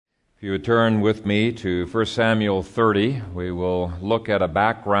If you would turn with me to 1 Samuel 30, we will look at a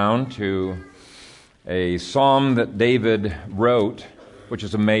background to a psalm that David wrote, which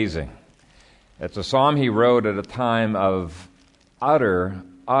is amazing. It's a psalm he wrote at a time of utter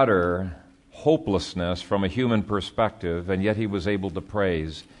hopelessness from a human perspective, and yet he was able to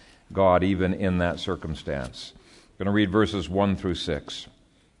praise God even in that circumstance. I'm going to read verses 1 through 6.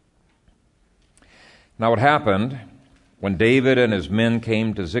 Now it happened, when David and his men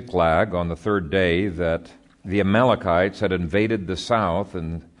came to Ziklag on the third day, that the Amalekites had invaded the south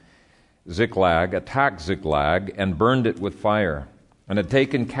and Ziklag, attacked Ziklag, and burned it with fire, and had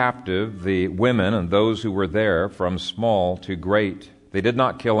taken captive the women and those who were there from small to great. They did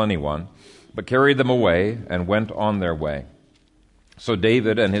not kill anyone, but carried them away and went on their way. So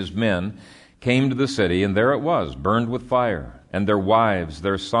David and his men came to the city, and there it was, burned with fire, and their wives,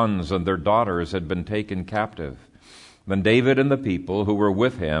 their sons, and their daughters had been taken captive. Then David and the people who were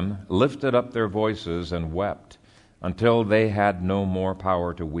with him lifted up their voices and wept until they had no more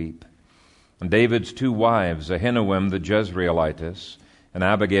power to weep. And David's two wives, Ahinoam the Jezreelitess and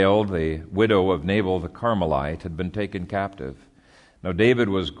Abigail the widow of Nabal the Carmelite, had been taken captive. Now David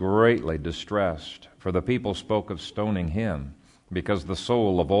was greatly distressed, for the people spoke of stoning him, because the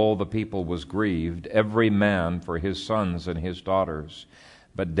soul of all the people was grieved, every man for his sons and his daughters.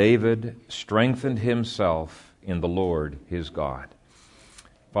 But David strengthened himself in the Lord his God.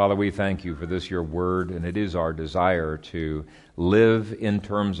 Father, we thank you for this, your word, and it is our desire to live in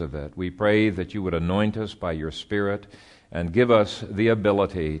terms of it. We pray that you would anoint us by your Spirit and give us the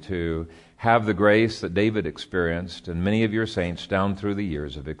ability to have the grace that David experienced and many of your saints down through the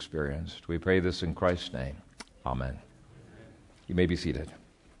years have experienced. We pray this in Christ's name. Amen. You may be seated.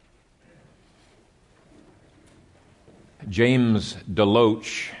 James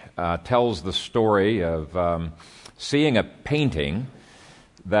Deloach tells the story of seeing a painting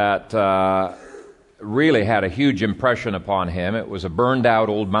that really had a huge impression upon him. It was a burned-out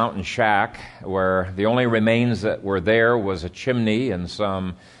old mountain shack where the only remains that were there was a chimney and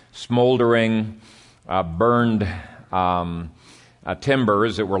some smoldering, burned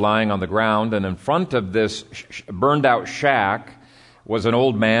timbers that were lying on the ground. And in front of this burned-out shack was an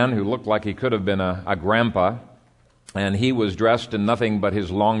old man who looked like he could have been a grandpa. And he was dressed in nothing but his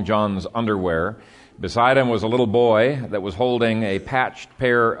long johns underwear. Beside him was a little boy that was holding a patched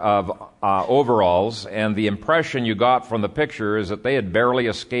pair of overalls, and the impression you got from the picture is that they had barely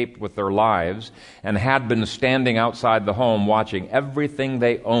escaped with their lives and had been standing outside the home watching everything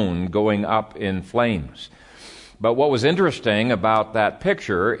they owned going up in flames. But what was interesting about that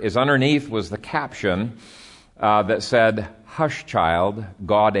picture is underneath was the caption that said, "Hush, child,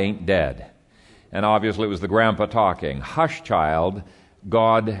 God ain't dead." And obviously it was the grandpa talking. "Hush, child,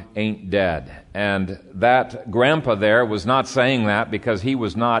 God ain't dead." And that grandpa there was not saying that because he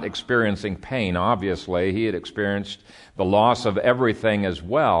was not experiencing pain. Obviously, he had experienced the loss of everything as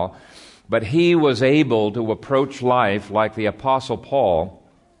well. But he was able to approach life like the Apostle Paul,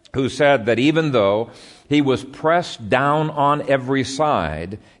 who said that even though he was pressed down on every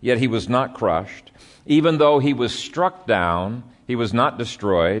side, yet he was not crushed. Even though he was struck down, he was not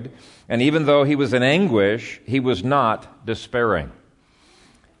destroyed. And even though he was in anguish, he was not despairing.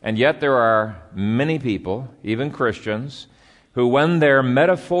 And yet there are many people, even Christians, who when their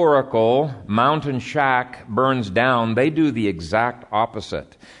metaphorical mountain shack burns down, they do the exact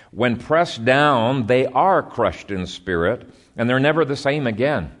opposite. When pressed down, they are crushed in spirit, and they're never the same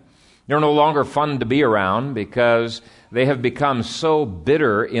again. They're no longer fun to be around because they have become so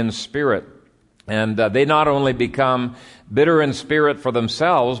bitter in spirit. And they not only become bitter in spirit for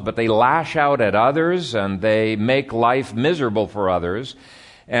themselves, but they lash out at others and they make life miserable for others.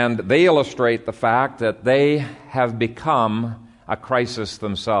 And they illustrate the fact that they have become a crisis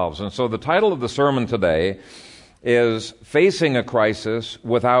themselves. And so the title of the sermon today is Facing a Crisis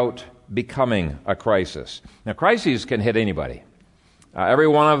Without Becoming a Crisis. Now, crises can hit anybody. Every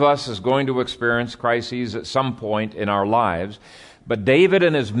one of us is going to experience crises at some point in our lives. But David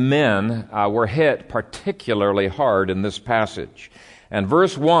and his men were hit particularly hard in this passage. And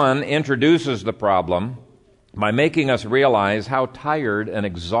verse 1 introduces the problem by making us realize how tired and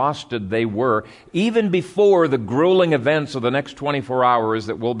exhausted they were, even before the grueling events of the next 24 hours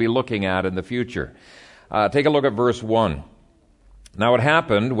that we'll be looking at in the future. Take a look at verse 1. Now it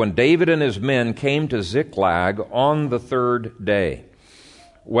happened when David and his men came to Ziklag on the third day.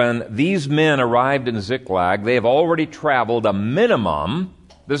 When these men arrived in Ziklag, they have already traveled a minimum,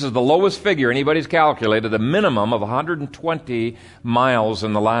 this is the lowest figure anybody's calculated, a minimum of 120 miles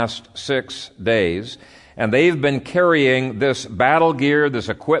in the last 6 days. And they've been carrying this battle gear, this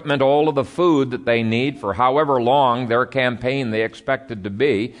equipment, all of the food that they need for however long their campaign they expected to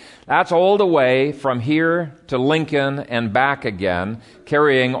be. That's all the way from here to Lincoln and back again,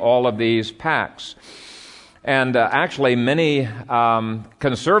 carrying all of these packs. And actually, many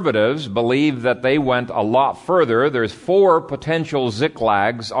conservatives believe that they went a lot further. There's 4 potential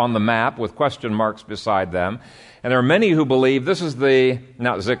Ziklags on the map with question marks beside them. And there are many who believe this is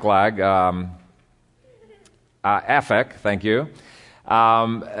not Ziklag, Aphek, thank you.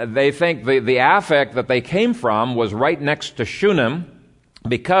 They think the Aphek that they came from was right next to Shunem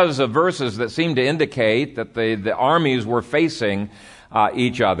because of verses that seem to indicate that the armies were facing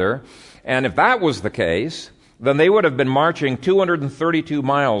each other. And if that was the case, then they would have been marching 232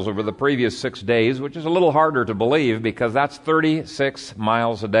 miles over the previous 6 days, which is a little harder to believe because that's 36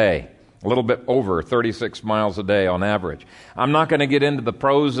 miles a day. A little bit over 36 miles a day on average. I'm not going to get into the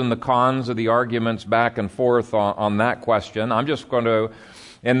pros and the cons of the arguments back and forth on that question. I'm just going to,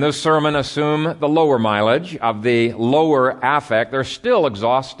 in this sermon, assume the lower mileage of the lower Aphek. They're still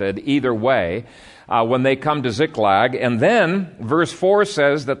exhausted either way when they come to Ziklag. And then verse 4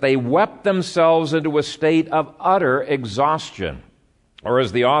 says that they wept themselves into a state of utter exhaustion, or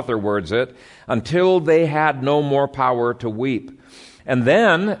as the author words it, until they had no more power to weep. And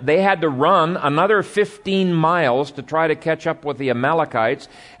then they had to run another 15 miles to try to catch up with the Amalekites.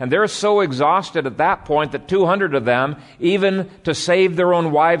 And they're so exhausted at that point that 200 of them, even to save their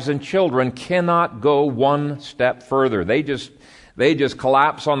own wives and children, cannot go one step further. They just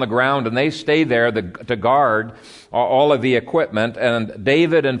collapse on the ground and they stay there to guard all of the equipment. And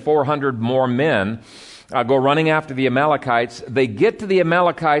David and 400 more men go running after the Amalekites. They get to the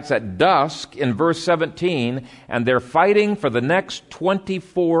Amalekites at dusk in verse 17, and they're fighting for the next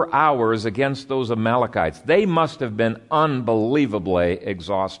 24 hours against those Amalekites. They must have been unbelievably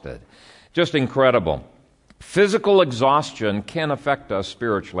exhausted. Just incredible. Physical exhaustion can affect us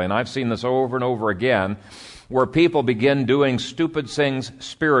spiritually, and I've seen this over and over again, where people begin doing stupid things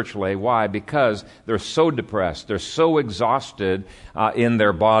spiritually. Why? Because they're so depressed, they're so exhausted in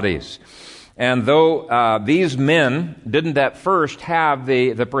their bodies. And though these men didn't at first have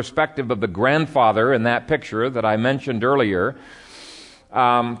the perspective of the grandfather in that picture that I mentioned earlier,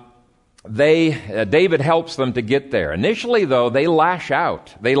 David helps them to get there. Initially, though, they lash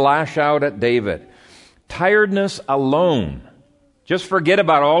out. They lash out at David. Tiredness alone, just forget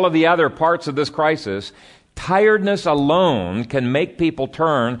about all of the other parts of this crisis. Tiredness alone can make people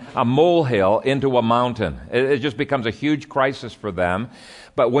turn a molehill into a mountain. It just becomes a huge crisis for them.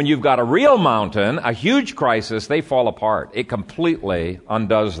 But when you've got a real mountain, a huge crisis, they fall apart. It completely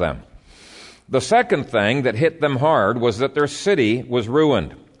undoes them. The second thing that hit them hard was that their city was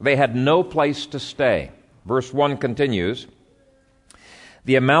ruined. They had no place to stay. Verse 1 continues,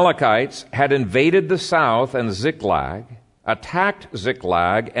 the Amalekites had invaded the south and Ziklag, attacked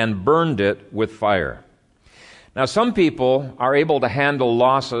Ziklag, and burned it with fire. Now, some people are able to handle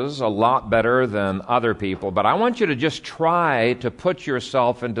losses a lot better than other people, but I want you to just try to put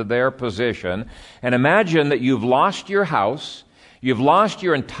yourself into their position and imagine that you've lost your house, you've lost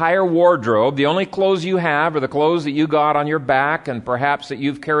your entire wardrobe. The only clothes you have are the clothes that you got on your back and perhaps that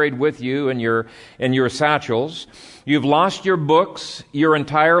you've carried with you in your satchels. You've lost your books, your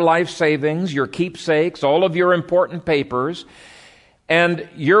entire life savings, your keepsakes, all of your important papers, and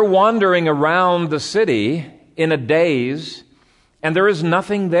you're wandering around the city in a daze, and there is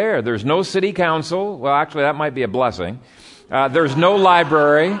nothing there. There's no city council. Well, actually, that might be a blessing. There's no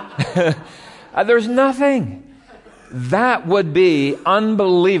library. There's nothing. That would be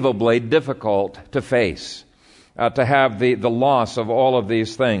unbelievably difficult to face, to have the loss of all of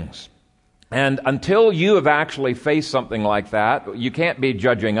these things. And until you have actually faced something like that, you can't be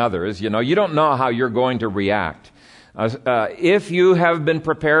judging others. You don't know how you're going to react. If you have been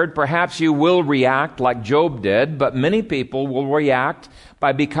prepared, perhaps you will react like Job did, but many people will react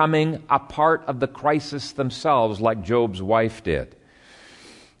by becoming a part of the crisis themselves, like Job's wife did.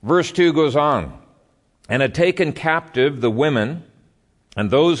 Verse 2 goes on, and had taken captive the women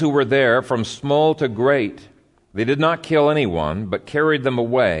and those who were there from small to great. They did not kill anyone, but carried them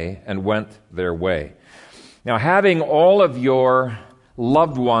away and went their way. Now, having all of your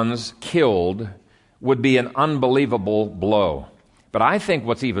loved ones killed would be an unbelievable blow. But I think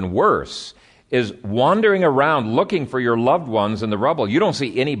what's even worse is wandering around looking for your loved ones in the rubble. You don't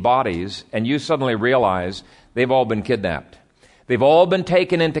see any bodies, and you suddenly realize they've all been kidnapped. They've all been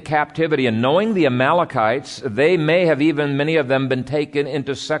taken into captivity, and knowing the Amalekites, they may have even, many of them, been taken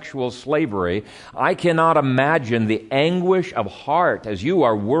into sexual slavery. I cannot imagine the anguish of heart as you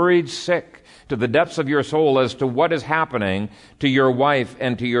are worried sick to the depths of your soul as to what is happening to your wife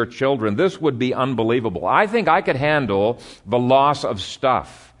and to your children. This would be unbelievable. I think I could handle the loss of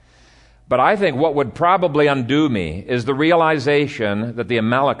stuff. But I think what would probably undo me is the realization that the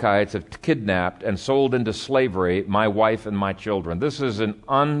Amalekites have kidnapped and sold into slavery my wife and my children. This is an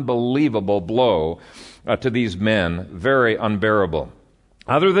unbelievable blow to these men, very unbearable.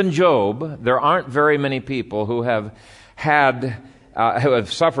 Other than Job, there aren't very many people who have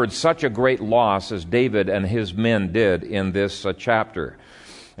suffered such a great loss as David and his men did in this chapter.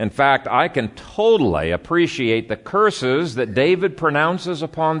 In fact, I can totally appreciate the curses that David pronounces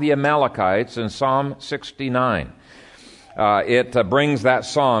upon the Amalekites in Psalm 69. It brings that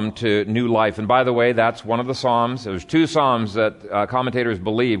psalm to new life. And by the way, that's one of the psalms. There's two psalms that commentators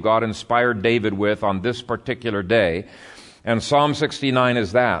believe God inspired David with on this particular day. And Psalm 69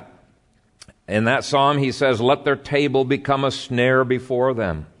 is that. In that psalm, he says, "Let their table become a snare before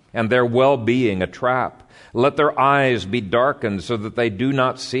them, and their well-being a trap. Let their eyes be darkened so that they do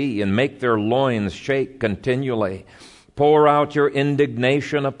not see, and make their loins shake continually. Pour out your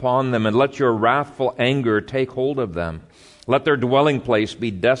indignation upon them, and let your wrathful anger take hold of them. Let their dwelling place be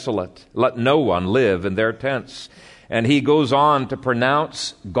desolate. Let no one live in their tents." And he goes on to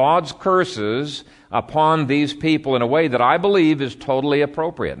pronounce God's curses upon these people in a way that I believe is totally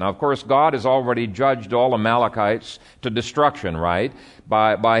appropriate. Now, of course, God has already judged all Amalekites to destruction, right,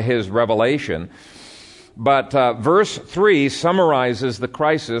 by his revelation. But verse 3 summarizes the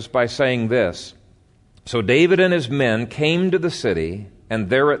crisis by saying this: "So David and his men came to the city, and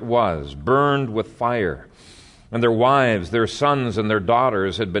there it was, burned with fire. And their wives, their sons, and their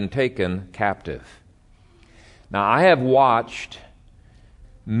daughters had been taken captive." Now, I have watched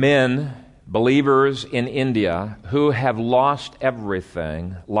men, believers in India, who have lost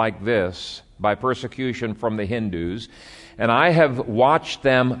everything like this by persecution from the Hindus, and I have watched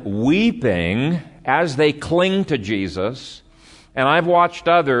them weeping as they cling to Jesus, and I've watched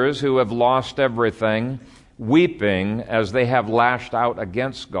others who have lost everything weeping as they have lashed out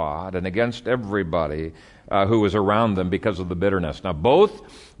against God and against everybody who was around them because of the bitterness. Now, both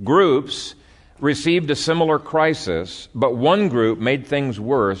groups received a similar crisis, but one group made things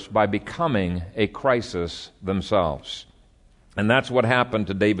worse by becoming a crisis themselves. And that's what happened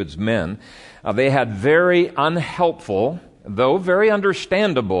to David's men. They had very unhelpful, though very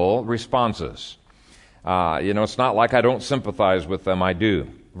understandable responses. It's not like I don't sympathize with them. I do.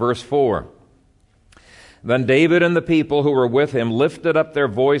 Verse 4. "Then David and the people who were with him lifted up their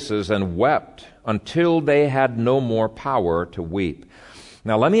voices and wept until they had no more power to weep."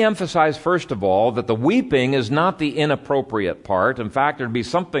 Now, let me emphasize, first of all, that the weeping is not the inappropriate part. In fact, there'd be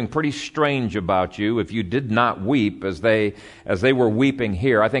something pretty strange about you if you did not weep as they were weeping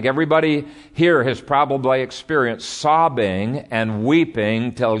here. I think everybody here has probably experienced sobbing and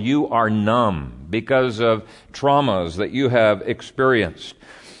weeping till you are numb because of traumas that you have experienced.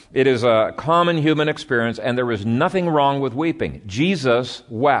 It is a common human experience, and there is nothing wrong with weeping. Jesus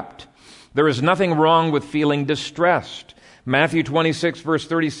wept. There is nothing wrong with feeling distressed. Matthew 26, verse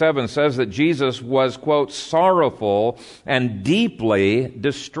 37 says that Jesus was, quote, "sorrowful and deeply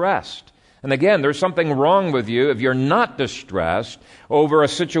distressed." And again, there's something wrong with you if you're not distressed over a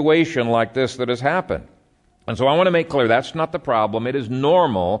situation like this that has happened. And so I want to make clear that's not the problem. It is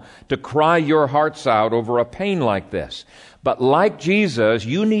normal to cry your hearts out over a pain like this. But like Jesus,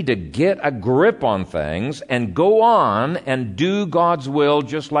 you need to get a grip on things and go on and do God's will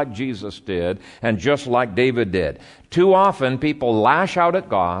just like Jesus did and just like David did. Too often people lash out at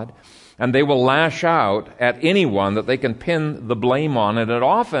God, and they will lash out at anyone that they can pin the blame on, and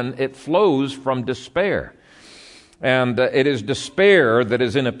often it flows from despair. And it is despair that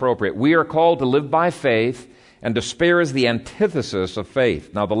is inappropriate. We are called to live by faith, and despair is the antithesis of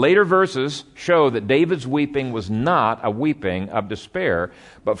faith. Now, the later verses show that David's weeping was not a weeping of despair,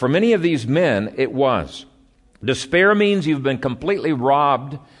 but for many of these men, it was. Despair means you've been completely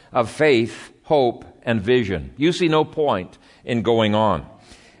robbed of faith, hope, and vision. You see no point in going on.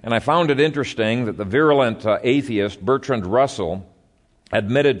 And I found it interesting that the virulent atheist Bertrand Russell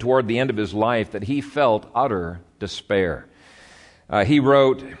admitted toward the end of his life that he felt utter despair. He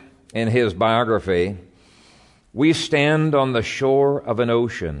wrote in his biography, "We stand on the shore of an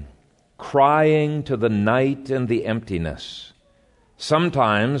ocean, crying to the night and the emptiness.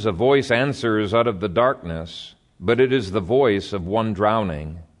 Sometimes a voice answers out of the darkness, but it is the voice of one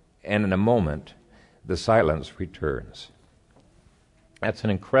drowning, and in a moment the silence returns." That's an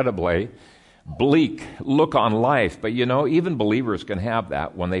incredibly bleak look on life, but even believers can have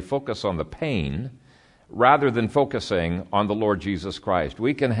that when they focus on the pain rather than focusing on the Lord Jesus Christ.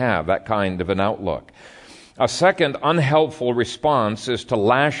 We can have that kind of an outlook. A second unhelpful response is to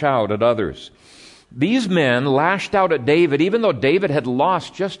lash out at others. These men lashed out at David, even though David had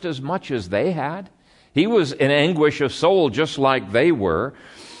lost just as much as they had. He was in anguish of soul just like they were.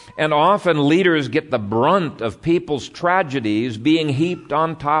 And often leaders get the brunt of people's tragedies being heaped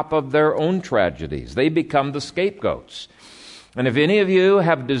on top of their own tragedies. They become the scapegoats. And if any of you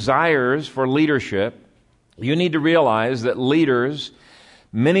have desires for leadership, you need to realize that leaders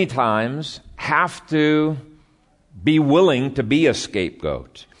many times have to be willing to be a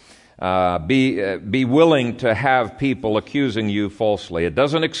scapegoat. Be willing to have people accusing you falsely. It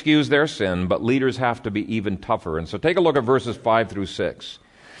doesn't excuse their sin, but leaders have to be even tougher. And so take a look at verses 5 through 6.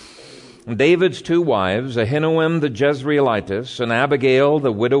 David's two wives, Ahinoam the Jezreelitess and Abigail,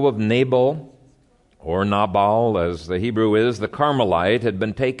 the widow of Nabal, or Nabal as the Hebrew is, the Carmelite, had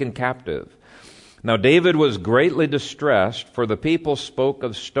been taken captive. Now David was greatly distressed, for the people spoke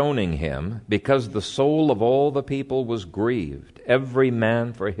of stoning him, because the soul of all the people was grieved, every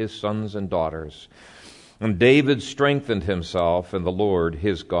man for his sons and daughters. And David strengthened himself in the Lord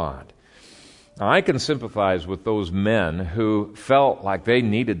his God. Now, I can sympathize with those men who felt like they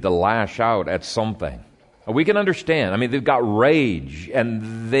needed to lash out at something. We can understand. I mean, they've got rage,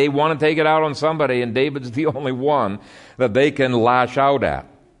 and they want to take it out on somebody, and David's the only one that they can lash out at.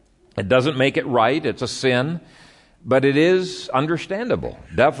 It doesn't make it right. It's a sin. But it is understandable,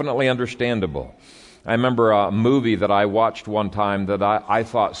 definitely understandable. I remember a movie that I watched one time that I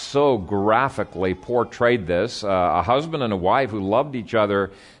thought so graphically portrayed this. A husband and a wife who loved each other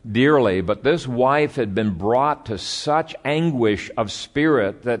dearly, but this wife had been brought to such anguish of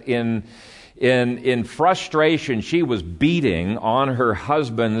spirit that in frustration she was beating on her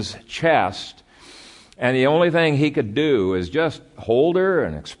husband's chest. And the only thing he could do is just hold her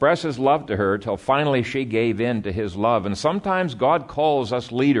and express his love to her till finally she gave in to his love. And sometimes God calls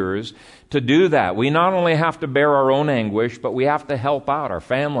us leaders to do that. We not only have to bear our own anguish, but we have to help out our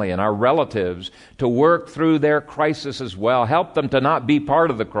family and our relatives to work through their crisis as well. Help them to not be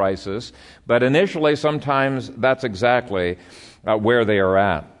part of the crisis. But initially, sometimes that's exactly where they are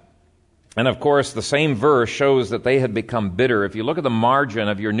at. And of course, the same verse shows that they had become bitter. If you look at the margin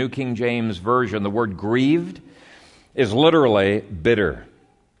of your New King James Version, the word grieved is literally bitter.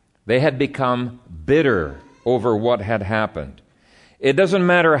 They had become bitter over what had happened. It doesn't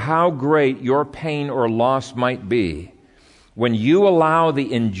matter how great your pain or loss might be. When you allow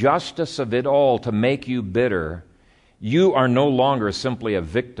the injustice of it all to make you bitter, you are no longer simply a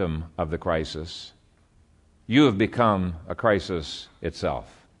victim of the crisis. You have become a crisis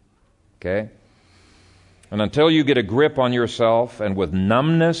itself. Okay? And until you get a grip on yourself, and with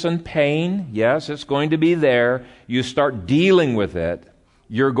numbness and pain, yes, it's going to be there, you start dealing with it,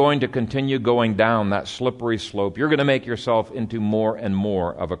 you're going to continue going down that slippery slope. You're going to make yourself into more and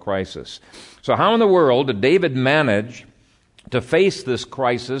more of a crisis. So how in the world did David manage to face this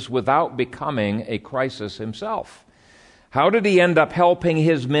crisis without becoming a crisis himself? How did he end up helping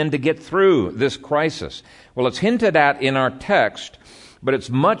his men to get through this crisis? Well, it's hinted at in our text, but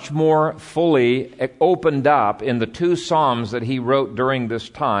it's much more fully opened up in the two Psalms that he wrote during this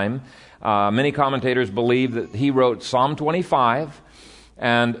time. Many commentators believe that he wrote Psalm 25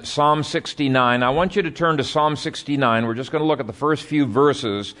 and Psalm 69. I want you to turn to Psalm 69. We're just going to look at the first few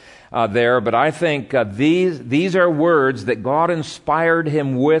verses there, but I think these are words that God inspired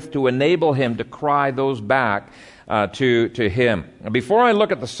him with to enable him to cry those back to him. Before I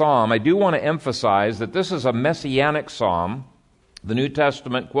look at the psalm, I do want to emphasize that this is a messianic psalm. The New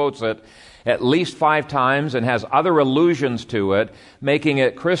Testament quotes it at least 5 times and has other allusions to it, making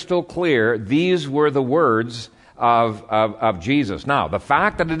it crystal clear these were the words of Jesus. Now, the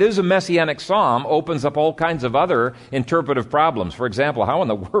fact that it is a messianic psalm opens up all kinds of other interpretive problems. For example, how in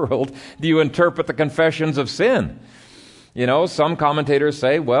the world do you interpret the confessions of sin? You know, some commentators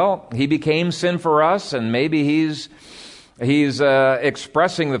say, well, he became sin for us, and maybe he's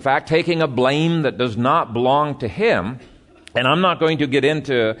expressing the fact, taking a blame that does not belong to him. And I'm not going to get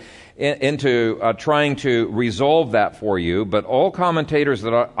into trying to resolve that for you, but all commentators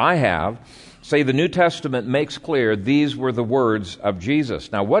that I have say the New Testament makes clear these were the words of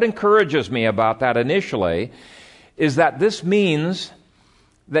Jesus. Now, what encourages me about that initially is that this means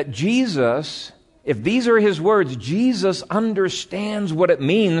that Jesus, if these are his words, Jesus understands what it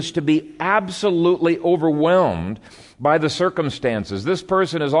means to be absolutely overwhelmed by the circumstances. This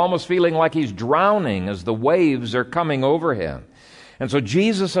person is almost feeling like he's drowning as the waves are coming over him. And so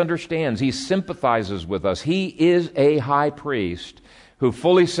Jesus understands. He sympathizes with us. He is a high priest who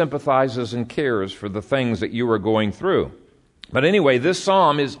fully sympathizes and cares for the things that you are going through. But anyway, this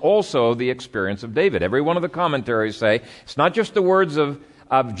psalm is also the experience of David. Every one of the commentaries say it's not just the words of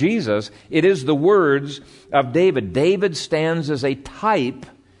of Jesus, it is the words of David. David stands as a type,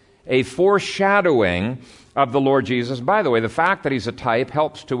 a foreshadowing of the Lord Jesus. By the way, the fact that he's a type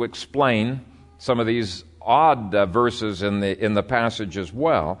helps to explain some of these odd verses in the passage as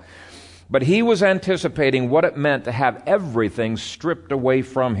well. But he was anticipating what it meant to have everything stripped away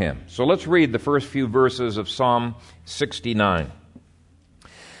from him. So let's read the first few verses of Psalm 69.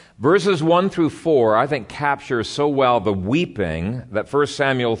 Verses 1 through 4, I think, capture so well the weeping that 1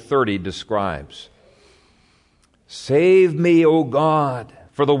 Samuel 30 describes. Save me, O God,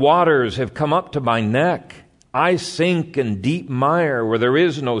 for the waters have come up to my neck. I sink in deep mire where there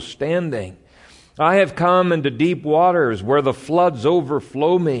is no standing. I have come into deep waters where the floods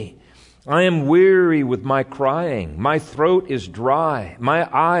overflow me. I am weary with my crying. My throat is dry. My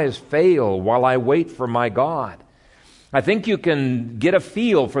eyes fail while I wait for my God. I think you can get a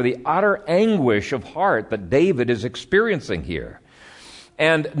feel for the utter anguish of heart that David is experiencing here.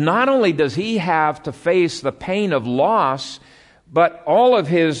 And not only does he have to face the pain of loss, but all of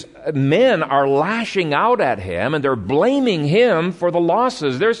his men are lashing out at him and they're blaming him for the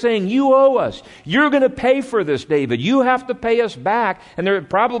losses. They're saying, you owe us. You're going to pay for this, David. You have to pay us back. And they're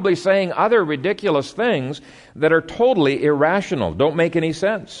probably saying other ridiculous things that are totally irrational, don't make any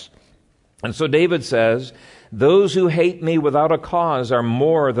sense. And so David says, those who hate me without a cause are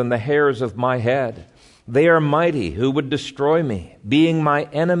more than the hairs of my head. They are mighty who would destroy me, being my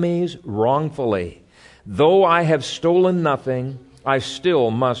enemies wrongfully. Though I have stolen nothing, I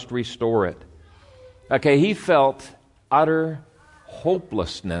still must restore it. Okay, he felt utter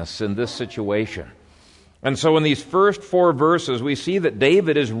hopelessness in this situation. And so in these first 4 verses, we see that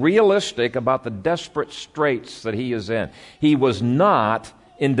David is realistic about the desperate straits that he is in. He was not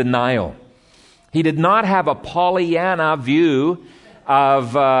in denial. He did not have a Pollyanna view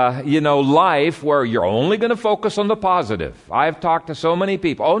of life where you're only going to focus on the positive. I've talked to so many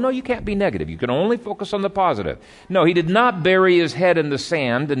people. Oh, no, you can't be negative. You can only focus on the positive. No, he did not bury his head in the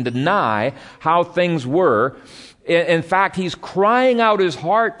sand and deny how things were. In fact, he's crying out his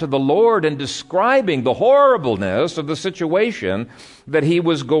heart to the Lord and describing the horribleness of the situation that he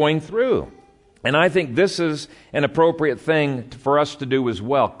was going through. And I think this is an appropriate thing for us to do as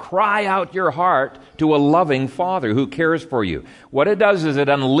well. Cry out your heart to a loving Father who cares for you. What it does is it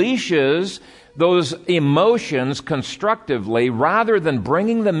unleashes those emotions constructively rather than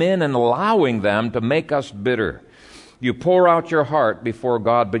bringing them in and allowing them to make us bitter. You pour out your heart before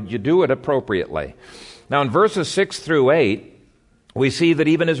God, but you do it appropriately. Now in verses 6 through 8, we see that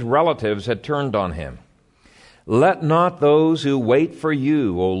even his relatives had turned on him. Let not those who wait for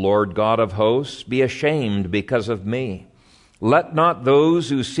you, O Lord God of hosts, be ashamed because of me. Let not those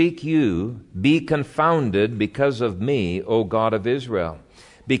who seek you be confounded because of me, O God of Israel.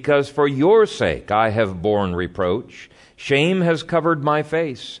 Because for your sake I have borne reproach. Shame has covered my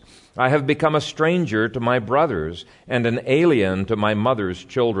face. I have become a stranger to my brothers and an alien to my mother's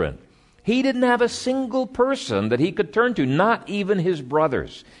children. He didn't have a single person that he could turn to, not even his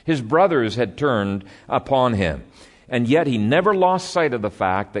brothers. His brothers had turned upon him. And yet he never lost sight of the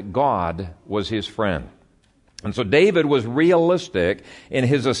fact that God was his friend. And so David was realistic in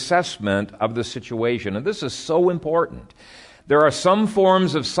his assessment of the situation. And this is so important. There are some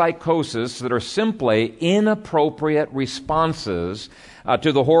forms of psychosis that are simply inappropriate responses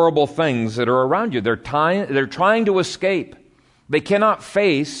to the horrible things that are around you. They're trying to escape. They cannot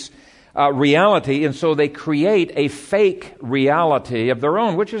face reality, and so they create a fake reality of their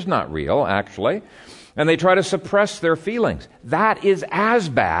own, which is not real, actually, and they try to suppress their feelings. That is as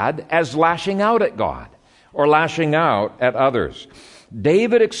bad as lashing out at God or lashing out at others.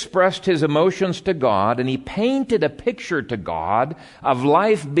 David expressed his emotions to God, and he painted a picture to God of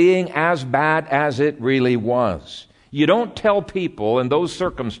life being as bad as it really was. You don't tell people in those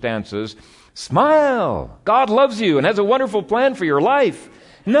circumstances, smile, God loves you and has a wonderful plan for your life.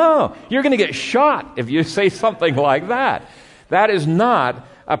 No, you're going to get shot if you say something like that. That is not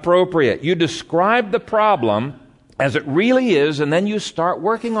appropriate. You describe the problem as it really is, and then you start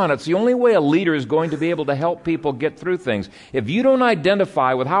working on it. It's the only way a leader is going to be able to help people get through things. If you don't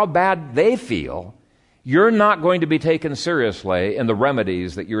identify with how bad they feel, you're not going to be taken seriously in the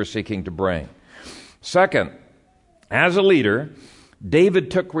remedies that you're seeking to bring. Second, as a leader, David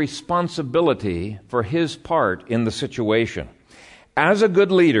took responsibility for his part in the situation. As a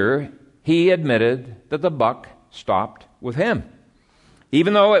good leader, he admitted that the buck stopped with him.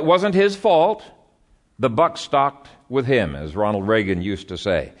 Even though it wasn't his fault, the buck stopped with him, as Ronald Reagan used to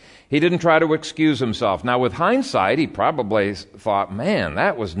say. He didn't try to excuse himself. Now, with hindsight, he probably thought, man,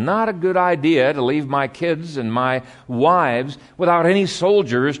 that was not a good idea to leave my kids and my wives without any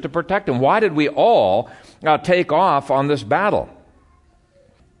soldiers to protect them. Why did we all take off on this battle?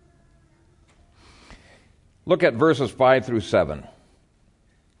 Look at verses 5 through 7.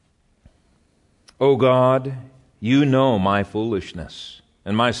 O God, you know my foolishness,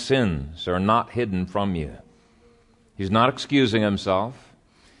 and my sins are not hidden from you. He's not excusing himself.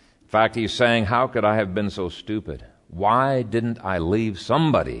 In fact, he's saying, how could I have been so stupid? Why didn't I leave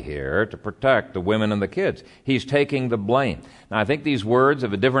somebody here to protect the women and the kids? He's taking the blame. Now, I think these words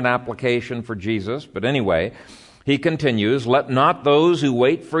have a different application for Jesus, but anyway, he continues, let not those who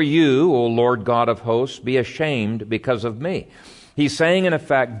wait for you, O Lord God of hosts, be ashamed because of me. He's saying, in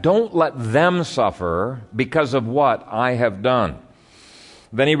effect, don't let them suffer because of what I have done.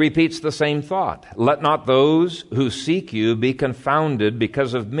 Then he repeats the same thought. Let not those who seek you be confounded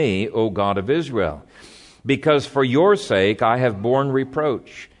because of me, O God of Israel. Because for your sake I have borne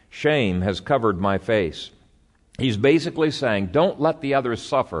reproach. Shame has covered my face. He's basically saying, don't let the others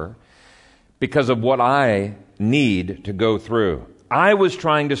suffer because of what I need to go through. I was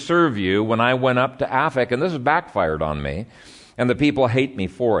trying to serve you when I went up to Aphek, and this has backfired on me, and the people hate me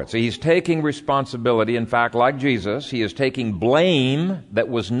for it. So he's taking responsibility. In fact, like Jesus, he is taking blame that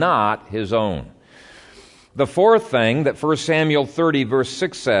was not his own. The fourth thing that 1 Samuel 30, verse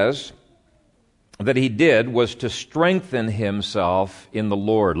 6 says that he did was to strengthen himself in the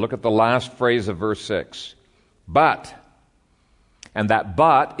Lord. Look at the last phrase of verse 6. But, and that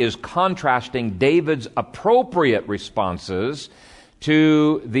but is contrasting David's appropriate responses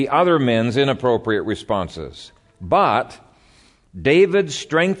to the other men's inappropriate responses. But David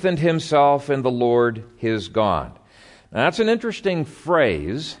strengthened himself in the Lord his God. Now, that's an interesting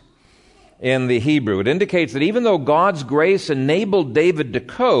phrase in the Hebrew. It indicates that even though God's grace enabled David to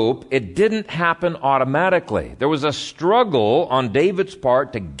cope, it didn't happen automatically. There was a struggle on David's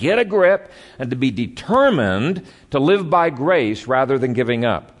part to get a grip and to be determined to live by grace rather than giving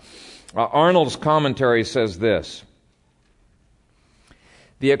up. Arnold's commentary says this: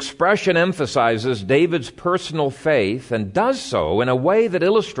 the expression emphasizes David's personal faith and does so in a way that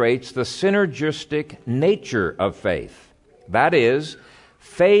illustrates the synergistic nature of faith. That is,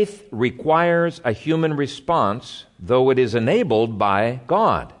 faith requires a human response, though it is enabled by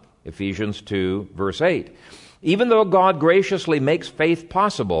God. Ephesians 2, verse 8. Even though God graciously makes faith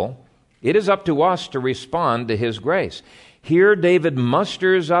possible, it is up to us to respond to his grace. Here, David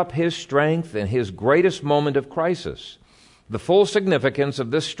musters up his strength in his greatest moment of crisis. The full significance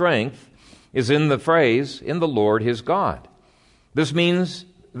of this strength is in the phrase, in the Lord his God. This means,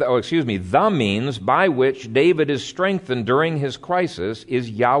 the means by which David is strengthened during his crisis is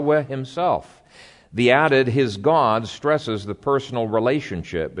Yahweh himself. The added, his God, stresses the personal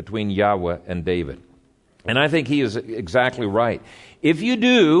relationship between Yahweh and David. And I think he is exactly right. If you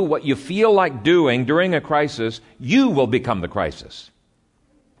do what you feel like doing during a crisis, you will become the crisis.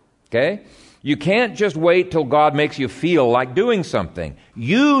 Okay? You can't just wait till God makes you feel like doing something.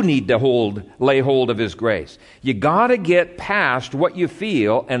 You need to lay hold of his grace. You got to get past what you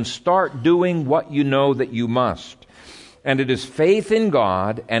feel and start doing what you know that you must. And it is faith in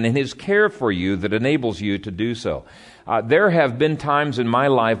God and in his care for you that enables you to do so. There have been times in my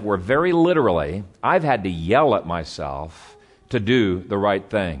life where very literally I've had to yell at myself to do the right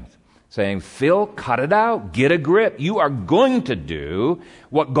thing. Saying, Phil, cut it out. Get a grip. You are going to do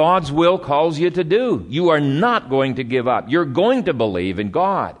what God's will calls you to do. You are not going to give up. You're going to believe in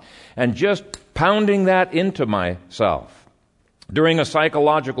God. And just pounding that into myself. During a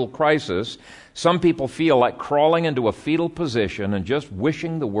psychological crisis, some people feel like crawling into a fetal position and just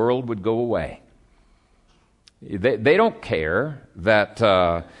wishing the world would go away. They don't care that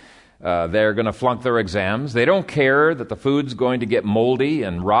they're going to flunk their exams. They don't care that the food's going to get moldy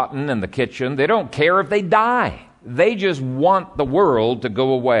and rotten in the kitchen. They don't care if they die. They just want the world to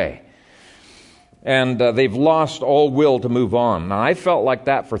go away. And they've lost all will to move on. Now, I felt like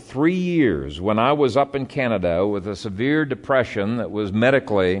that for 3 years when I was up in Canada with a severe depression that was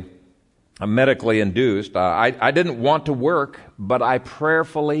medically induced. I didn't want to work, but I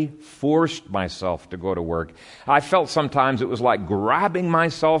prayerfully forced myself to go to work. I felt sometimes it was like grabbing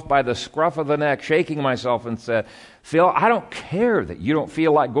myself by the scruff of the neck, shaking myself and said, Phil, I don't care that you don't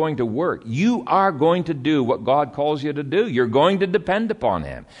feel like going to work. You are going to do what God calls you to do. You're going to depend upon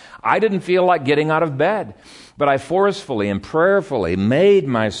him. I didn't feel like getting out of bed, but I forcefully and prayerfully made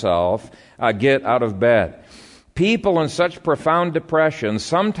myself get out of bed. People in such profound depression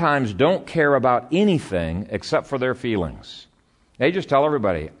sometimes don't care about anything except for their feelings. They just tell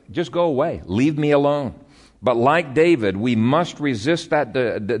everybody, just go away, leave me alone. But like David, we must resist that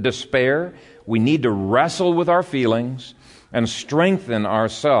despair. We need to wrestle with our feelings and strengthen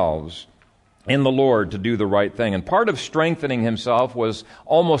ourselves in the Lord to do the right thing. And part of strengthening himself was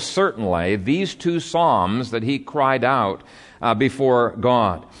almost certainly these two psalms that he cried out before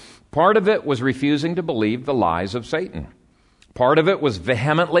God. Part of it was refusing to believe the lies of Satan. Part of it was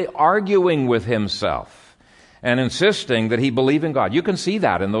vehemently arguing with himself and insisting that he believe in God. You can see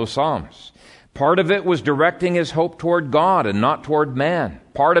that in those Psalms. Part of it was directing his hope toward God and not toward man.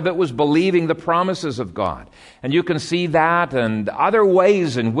 Part of it was believing the promises of God. And you can see that and other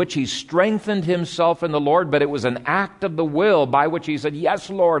ways in which he strengthened himself in the Lord, but it was an act of the will by which he said, yes,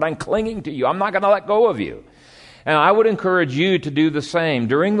 Lord, I'm clinging to you. I'm not going to let go of you. And I would encourage you to do the same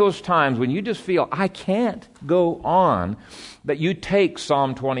during those times when you just feel, I can't go on, that you take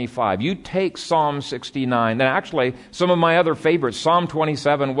Psalm 25, you take Psalm 69, and actually some of my other favorites, Psalm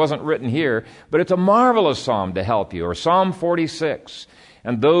 27 wasn't written here, but it's a marvelous psalm to help you, or Psalm 46,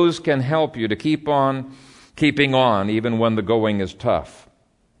 and those can help you to keep on keeping on even when the going is tough.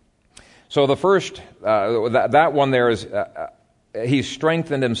 So the first, that one there is, he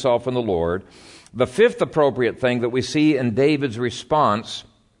strengthened himself in the Lord. The fifth appropriate thing that we see in David's response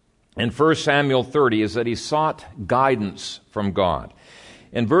in 1 Samuel 30 is that he sought guidance from God.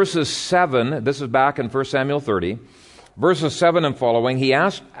 In verses 7, this is back in 1 Samuel 30, verses 7 and following, he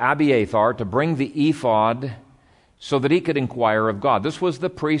asked Abiathar to bring the ephod so that he could inquire of God. This was the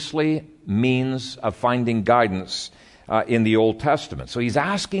priestly means of finding guidance in the Old Testament. So he's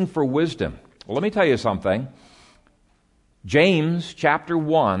asking for wisdom. Well, let me tell you something. James chapter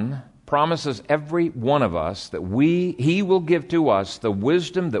 1 promises every one of us that he will give to us the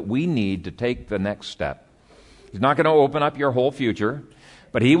wisdom that we need to take the next step. He's not going to open up your whole future,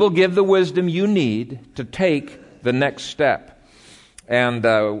 but he will give the wisdom you need to take the next step. And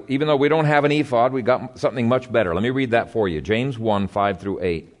even though we don't have an ephod, we got something much better. Let me read that for you. James 1, 5 through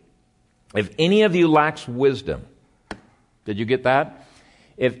 8. If any of you lacks wisdom, did you get that?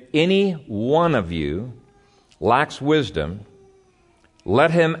 If any one of you lacks wisdom,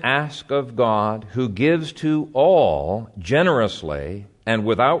 let him ask of God, who gives to all generously and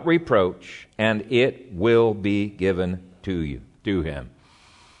without reproach, and it will be given to him.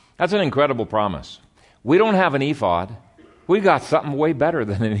 That's an incredible promise. We don't have an ephod. We got something way better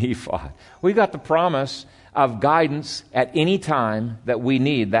than an ephod. We got the promise of guidance at any time that we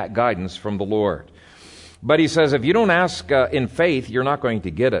need that guidance from the Lord. But he says, if you don't ask in faith, you're not going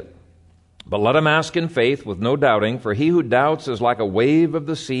to get it. But let him ask in faith with no doubting, for he who doubts is like a wave of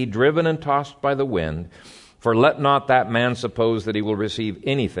the sea driven and tossed by the wind. For let not that man suppose that he will receive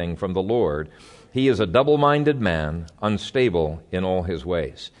anything from the Lord. He is a double-minded man, unstable in all his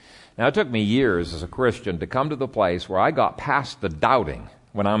ways. Now, it took me years as a Christian to come to the place where I got past the doubting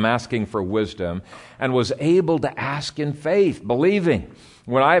when I'm asking for wisdom and was able to ask in faith, believing.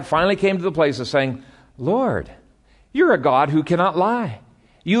 When I finally came to the place of saying, Lord, you're a God who cannot lie.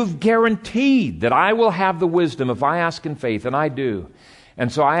 You've guaranteed that I will have the wisdom if I ask in faith, and I do.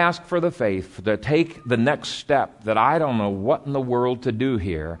 And so I ask for the faith to take the next step that I don't know what in the world to do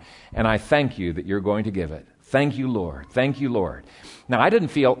here, and I thank you that you're going to give it. Thank you, Lord. Thank you, Lord. Now, I didn't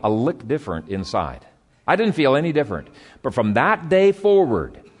feel a lick different inside. I didn't feel any different. But from that day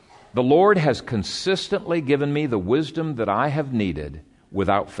forward, the Lord has consistently given me the wisdom that I have needed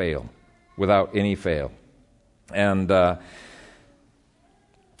without fail, without any fail. And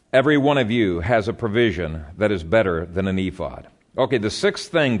every one of you has a provision that is better than an ephod. Okay, the sixth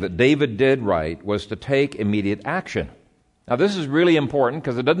thing that David did right was to take immediate action. Now, this is really important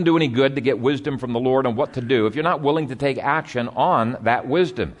because it doesn't do any good to get wisdom from the Lord on what to do if you're not willing to take action on that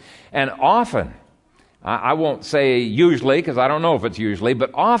wisdom. And often, I won't say usually because I don't know if it's usually,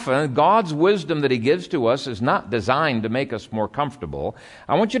 but often God's wisdom that He gives to us is not designed to make us more comfortable.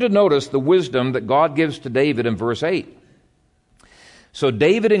 I want you to notice the wisdom that God gives to David in verse 8. So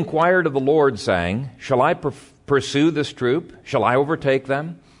David inquired of the Lord, saying, shall I pursue this troop? Shall I overtake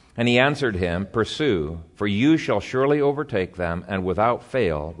them? And he answered him, pursue, for you shall surely overtake them, and without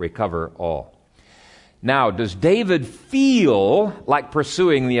fail recover all. Now, does David feel like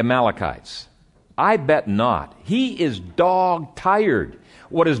pursuing the Amalekites? I bet not. He is dog-tired.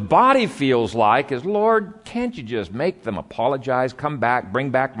 What his body feels like is, Lord, can't you just make them apologize, come back,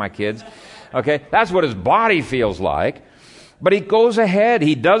 bring back my kids? Okay, that's what his body feels like. But he goes ahead,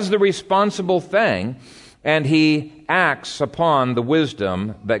 he does the responsible thing, and he acts upon the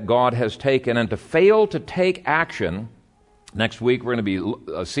wisdom that God has taken. And to fail to take action, next week we're going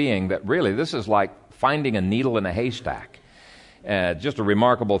to be seeing that really this is like finding a needle in a haystack. Just a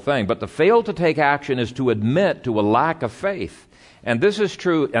remarkable thing. But to fail to take action is to admit to a lack of faith. And this is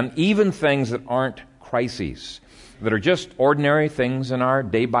true in even things that aren't crises, that are just ordinary things in our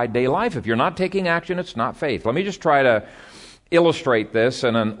day-by-day life. If you're not taking action, it's not faith. Let me just try to illustrate this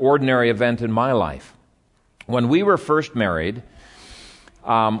in an ordinary event in my life. When we were first married,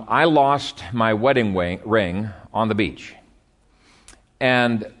 I lost my wedding ring on the beach.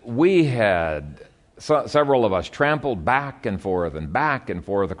 And we had, several of us trampled back and forth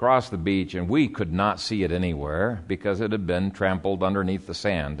across the beach, and we could not see it anywhere because it had been trampled underneath the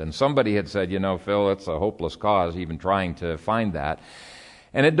sand. And somebody had said, Phil, it's a hopeless cause even trying to find that.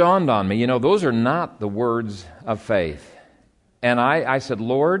 And it dawned on me, those are not the words of faith. And I said,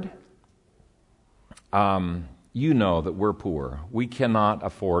 Lord, you know that we're poor. We cannot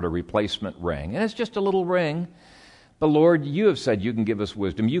afford a replacement ring. And it's just a little ring. But Lord, you have said you can give us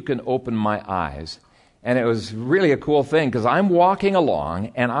wisdom. You can open my eyes. And it was really a cool thing because I'm walking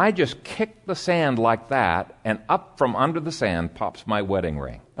along and I just kick the sand like that, and up from under the sand pops my wedding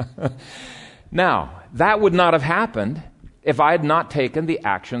ring. Now, that would not have happened if I had not taken the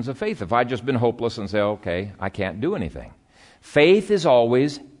actions of faith. If I'd just been hopeless and say, okay, I can't do anything. Faith is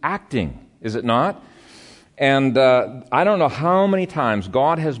always acting, is it not? And I don't know how many times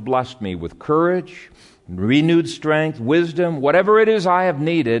God has blessed me with courage, renewed strength, wisdom, whatever it is I have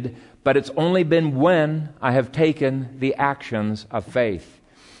needed, but it's only been when I have taken the actions of faith.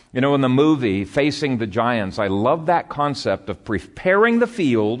 In the movie Facing the Giants, I love that concept of preparing the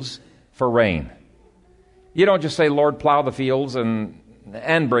fields for rain. You don't just say, Lord, plow the fields and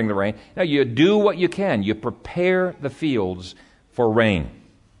bring the rain. No, you do what you can. You prepare the fields for rain.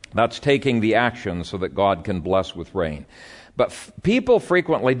 That's taking the action so that God can bless with rain. But people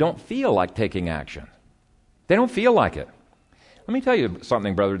frequently don't feel like taking action. They don't feel like it. Let me tell you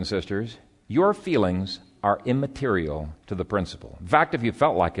something, brothers and sisters. Your feelings are immaterial to the principle. In fact, if you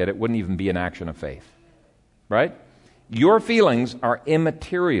felt like it, it wouldn't even be an action of faith. Right? Your feelings are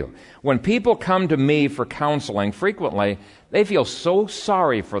immaterial. When people come to me for counseling, frequently, they feel so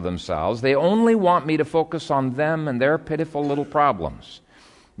sorry for themselves. They only want me to focus on them and their pitiful little problems.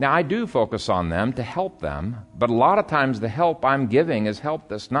 Now, I do focus on them to help them, but a lot of times the help I'm giving is help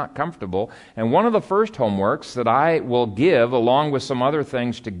that's not comfortable. And one of the first homeworks that I will give, along with some other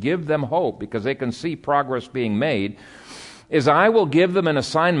things to give them hope because they can see progress being made, is I will give them an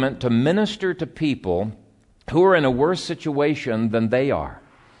assignment to minister to people who are in a worse situation than they are.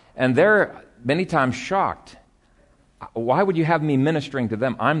 And they're many times shocked. Why would you have me ministering to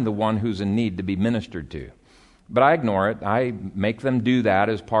them? I'm the one who's in need to be ministered to. But I ignore it. I make them do that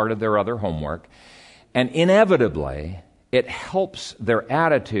as part of their other homework. And inevitably, it helps their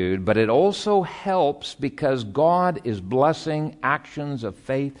attitude, but it also helps because God is blessing actions of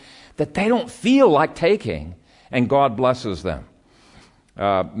faith that they don't feel like taking, and God blesses them.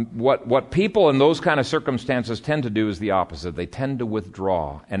 What people in those kind of circumstances tend to do is the opposite. They tend to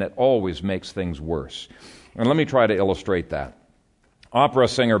withdraw, and it always makes things worse. And let me try to illustrate that. Opera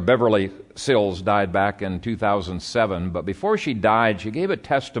singer Beverly Sills died back in 2007, but before she died, she gave a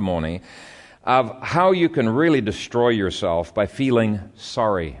testimony of how you can really destroy yourself by feeling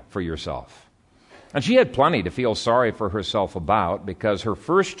sorry for yourself. And she had plenty to feel sorry for herself about because her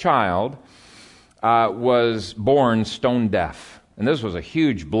first child was born stone deaf. And this was a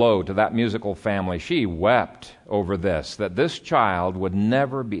huge blow to that musical family. She wept over this, that this child would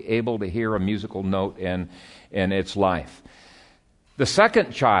never be able to hear a musical note in its life. The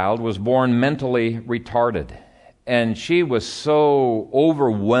second child was born mentally retarded, and she was so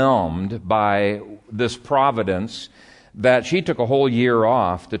overwhelmed by this providence that she took a whole year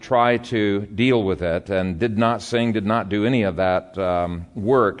off to try to deal with it and did not sing, did not do any of that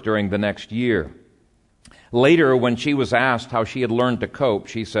work during the next year. Later, when she was asked how she had learned to cope,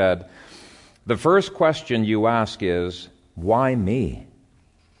 she said, "The first question you ask is, why me?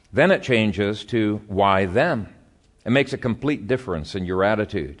 Then it changes to, why them? It makes a complete difference in your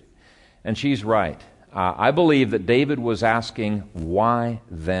attitude." And she's right. I believe that David was asking, why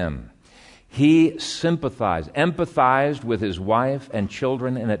them? He sympathized, empathized with his wife and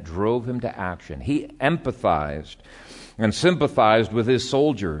children, and it drove him to action. He empathized and sympathized with his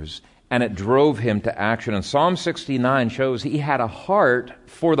soldiers, and it drove him to action. And Psalm 69 shows he had a heart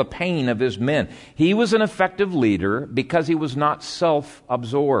for the pain of his men. He was an effective leader because he was not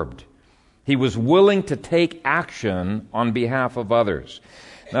self-absorbed. He was willing to take action on behalf of others.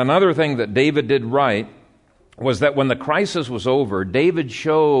 Now, another thing that David did right was that when the crisis was over, David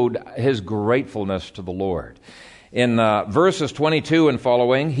showed his gratefulness to the Lord. In verses 22 and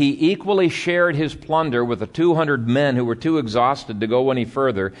following, he equally shared his plunder with the 200 men who were too exhausted to go any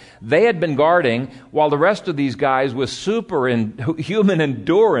further. They had been guarding, while the rest of these guys with superhuman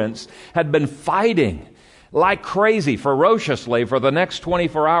endurance had been fighting like crazy, ferociously for the next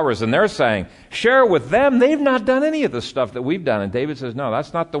 24 hours. And they're saying, share with them. They've not done any of the stuff that we've done. And David says, no,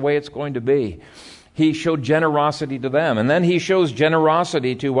 that's not the way it's going to be. He showed generosity to them. And then he shows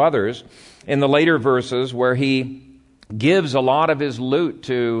generosity to others in the later verses where he gives a lot of his loot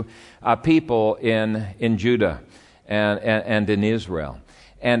to people in Judah. and in Israel.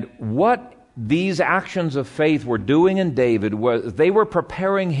 And what these actions of faith were doing in David was they were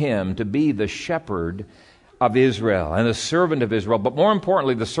preparing him to be the shepherd of Israel and the servant of Israel, but more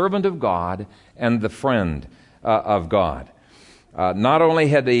importantly, the servant of God and the friend of God. Not only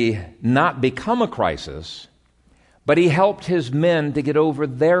had he not become a crisis, but he helped his men to get over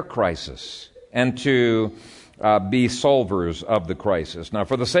their crisis and to be solvers of the crisis. Now,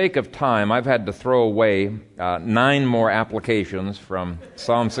 for the sake of time, I've had to throw away 9 more applications from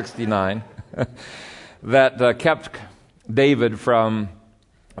Psalm 69 that kept David from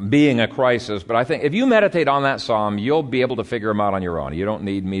being a crisis. But I think if you meditate on that psalm, you'll be able to figure them out on your own. You don't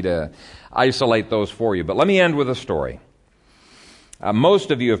need me to isolate those for you. But let me end with a story. Most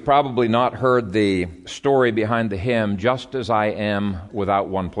of you have probably not heard the story behind the hymn, Just As I Am Without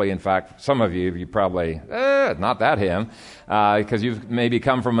One Plea. In fact, some of you probably, not that hymn, because you've maybe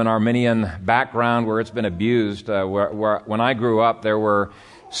come from an Arminian background where it's been abused. Where when I grew up, there were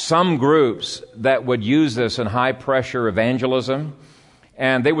some groups that would use this in high-pressure evangelism,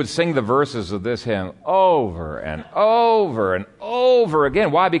 and they would sing the verses of this hymn over and over and over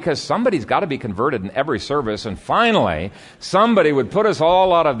again. Why? Because somebody's got to be converted in every service, and finally, somebody would put us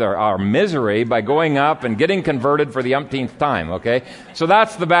all out of our misery by going up and getting converted for the umpteenth time, okay? So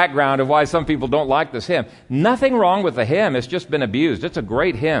that's the background of why some people don't like this hymn. Nothing wrong with the hymn. It's just been abused. It's a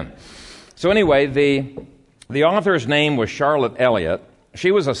great hymn. So anyway, the author's name was Charlotte Elliott.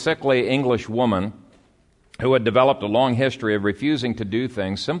 She was a sickly English woman who had developed a long history of refusing to do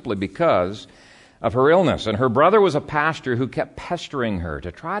things simply because of her illness. And her brother was a pastor who kept pestering her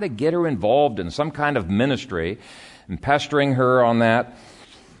to try to get her involved in some kind of ministry and pestering her on that.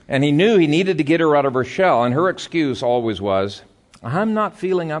 And he knew he needed to get her out of her shell. And her excuse always was, I'm not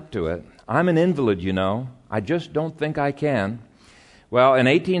feeling up to it. I'm an invalid, you know. I just don't think I can. Well, in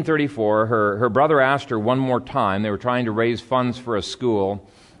 1834, her brother asked her one more time. They were trying to raise funds for a school.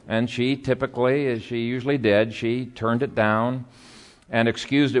 And she typically, as she usually did, she turned it down and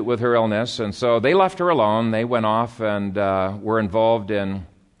excused it with her illness. And so they left her alone. They went off and were involved in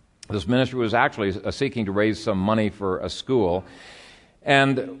this ministry was actually seeking to raise some money for a school.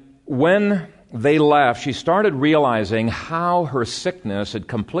 And when they left, she started realizing how her sickness had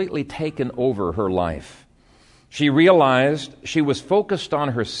completely taken over her life. She realized she was focused on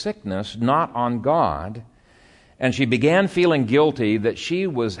her sickness, not on God. And she began feeling guilty that she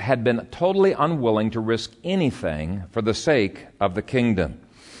had been totally unwilling to risk anything for the sake of the kingdom.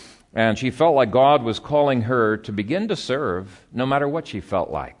 And she felt like God was calling her to begin to serve no matter what she felt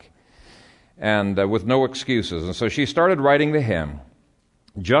like, and with no excuses. And so she started writing the hymn,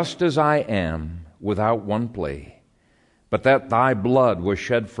 Just as I am without one plea, but that thy blood was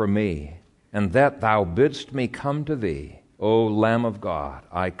shed for me, and that thou bidst me come to thee, O Lamb of God,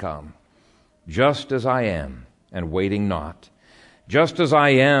 I come, just as I am, and waiting not. Just as I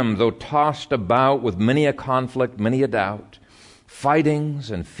am, though tossed about with many a conflict, many a doubt,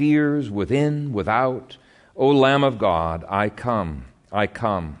 fightings and fears within, without, O Lamb of God, I come, I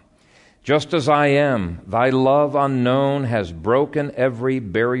come. Just as I am, thy love unknown has broken every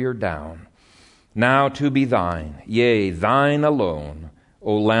barrier down. Now to be thine, yea, thine alone,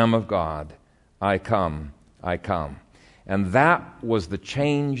 O Lamb of God, I come, I come. And that was the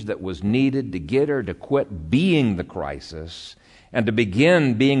change that was needed to get her to quit being the crisis and to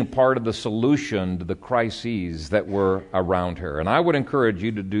begin being part of the solution to the crises that were around her. And I would encourage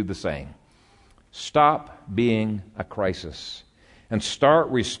you to do the same. Stop being a crisis and start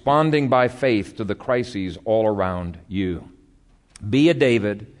responding by faith to the crises all around you. Be a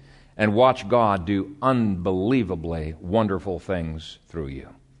David and watch God do unbelievably wonderful things through you.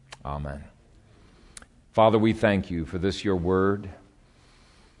 Amen. Father, we thank you for this, your word,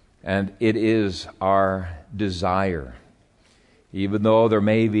 and it is our desire, even though there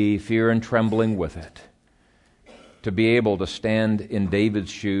may be fear and trembling with it, to be able to stand in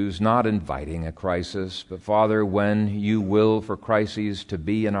David's shoes, not inviting a crisis, but Father, when you will for crises to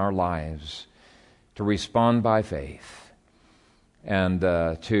be in our lives, to respond by faith, and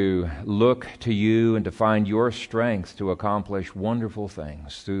to look to you and to find your strength to accomplish wonderful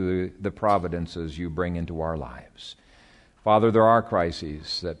things through the providences you bring into our lives. Father, there are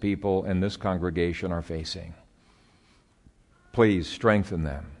crises that people in this congregation are facing. Please strengthen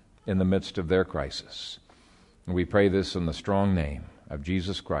them in the midst of their crisis. And we pray this in the strong name of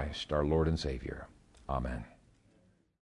Jesus Christ, our Lord and Savior. Amen.